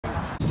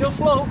still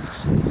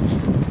floats.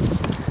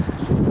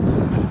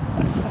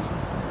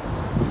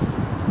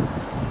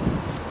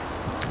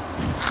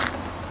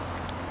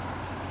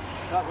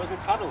 Right, where's my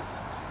paddles?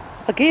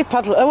 I'll give you a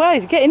paddle. Oh,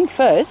 wait, get in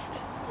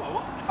first. Well,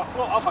 what? If I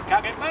float off, I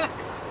can't get back.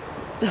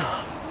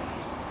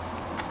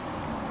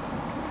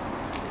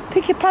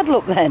 Pick your paddle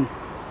up then.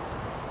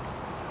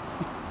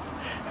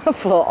 I'll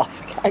float off.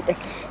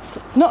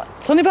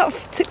 It's only about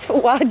 6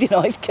 foot wide, you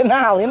know, it's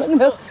canal. You're not going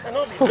to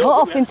float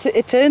off into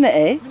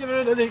eternity. You never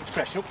heard of the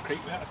expression up creek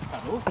without a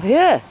paddle? Oh,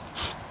 yeah.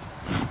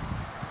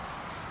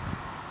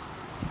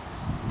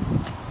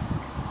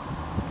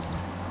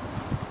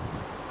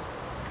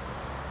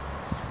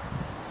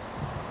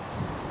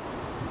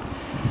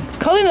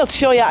 Colin will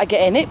show you how to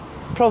get in it,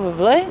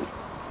 probably.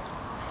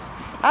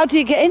 How do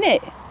you get in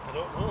it? I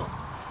don't know.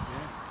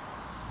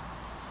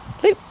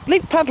 Yeah.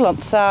 Leave paddle on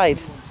the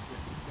side.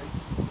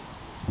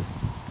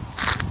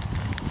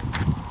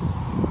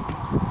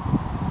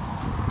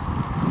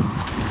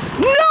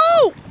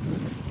 No!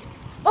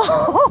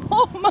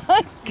 Oh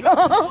my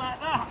God! Like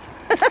that.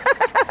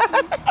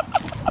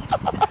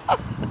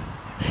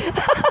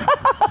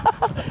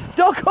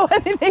 Don't go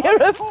any near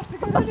him.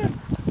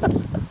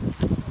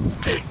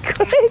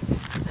 Quick!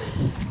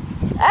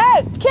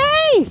 Oh,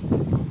 Keith!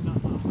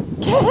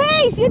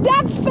 Keith, your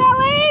dad's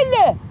fell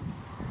in!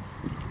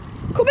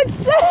 Come and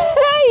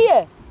see!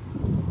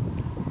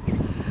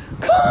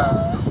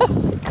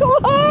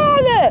 Come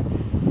on!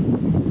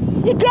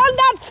 Your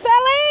granddad's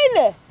fell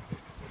in!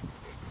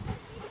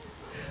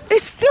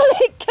 He's still in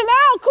the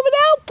canal, come and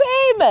help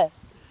him!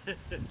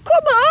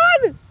 Come on!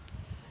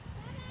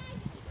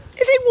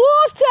 Is it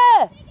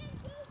water?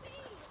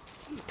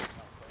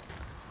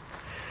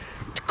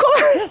 Come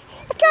on!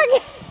 I can't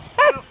get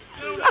out!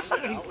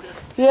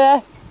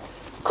 Yeah.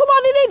 Come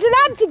on, he needs an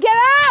hand to get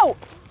out!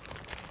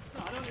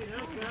 No, I don't need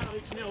help, I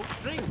need to know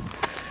string.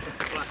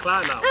 Will I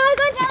climb out? Oh,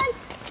 go down!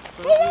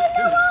 He's in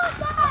the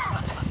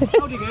water!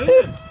 How do you get in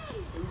there?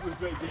 It was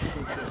very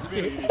difficult to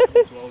really easy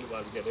to hold it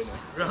while we get in it.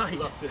 Right.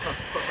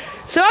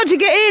 So how'd you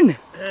get in?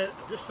 I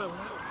just fell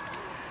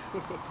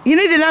out. You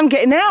need an hand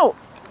getting out.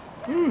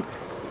 He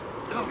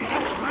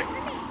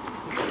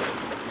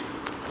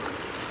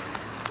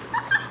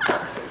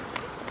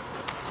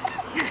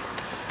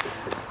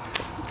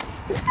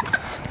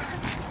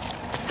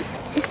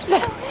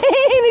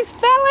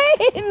fell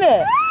in!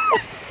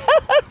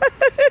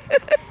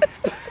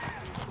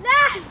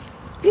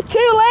 You're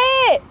too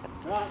late!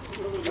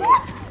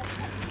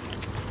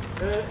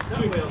 Too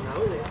late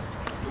now, isn't it?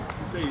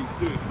 You say you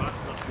do it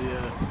fast, that's the...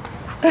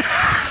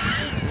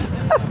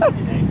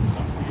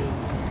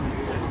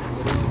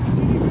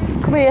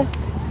 Come here.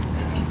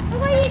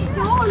 What are you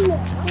doing?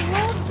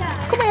 Water.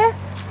 Come here.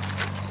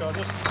 So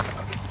just...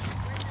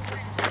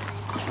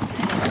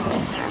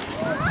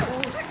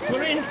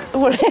 We're in!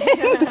 We're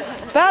in.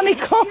 Barney,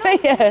 come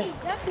here.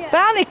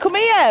 Barney, come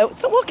here.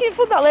 Stop walking in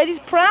front of that lady's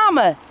pram.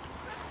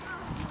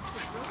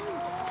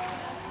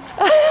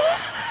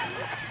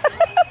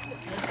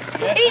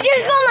 He's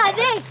just gone like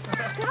this.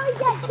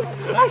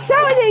 I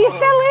shouted at you, you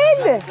fell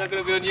in. It's not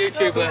going to be on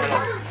YouTube later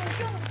on.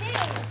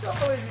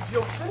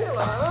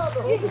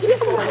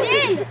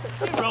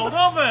 It rolled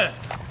over!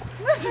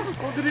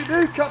 What did it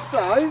do,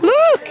 capsize?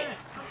 Look!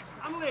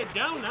 I'm laid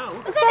down now.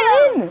 He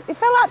fell in. He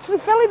actually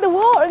fell in the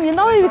water and you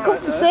know he would come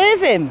to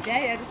save him.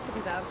 Yeah, just put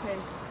it out in.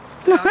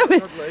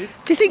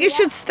 Do you think you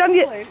should stand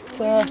your...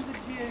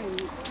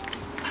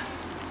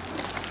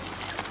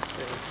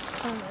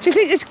 Do you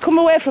think you should come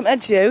away from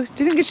edge, you?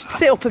 Do you think you should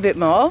sit up a bit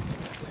more?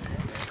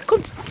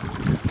 Come.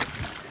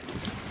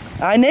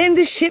 I named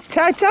this ship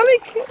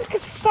Titanic because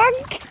it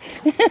stank.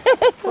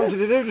 What did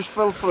he do? Just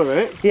fell through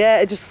it? Yeah,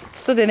 it just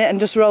stood in it and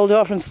just rolled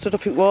over and stood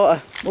up in water,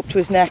 up to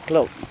his neck,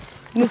 look.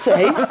 You see?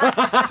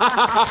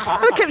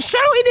 I kept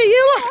shouting at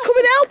you lot to come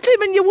and help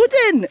him and you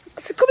wouldn't.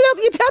 I said, come and help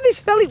your dad, he's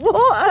fell in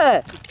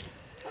water.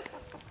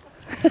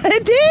 I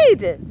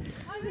did.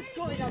 I was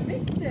going on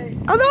this day.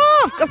 I know,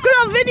 I've got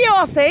it on video,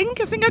 I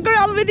think. I think I got it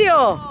on video.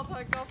 Oh,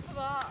 thank God for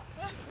that.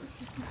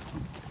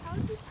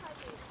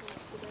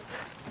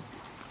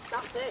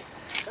 That's it.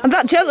 And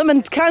that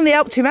gentleman kindly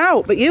helped him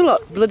out, but you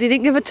lot bloody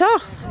didn't give a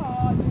toss.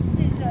 Oh,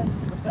 you didn't.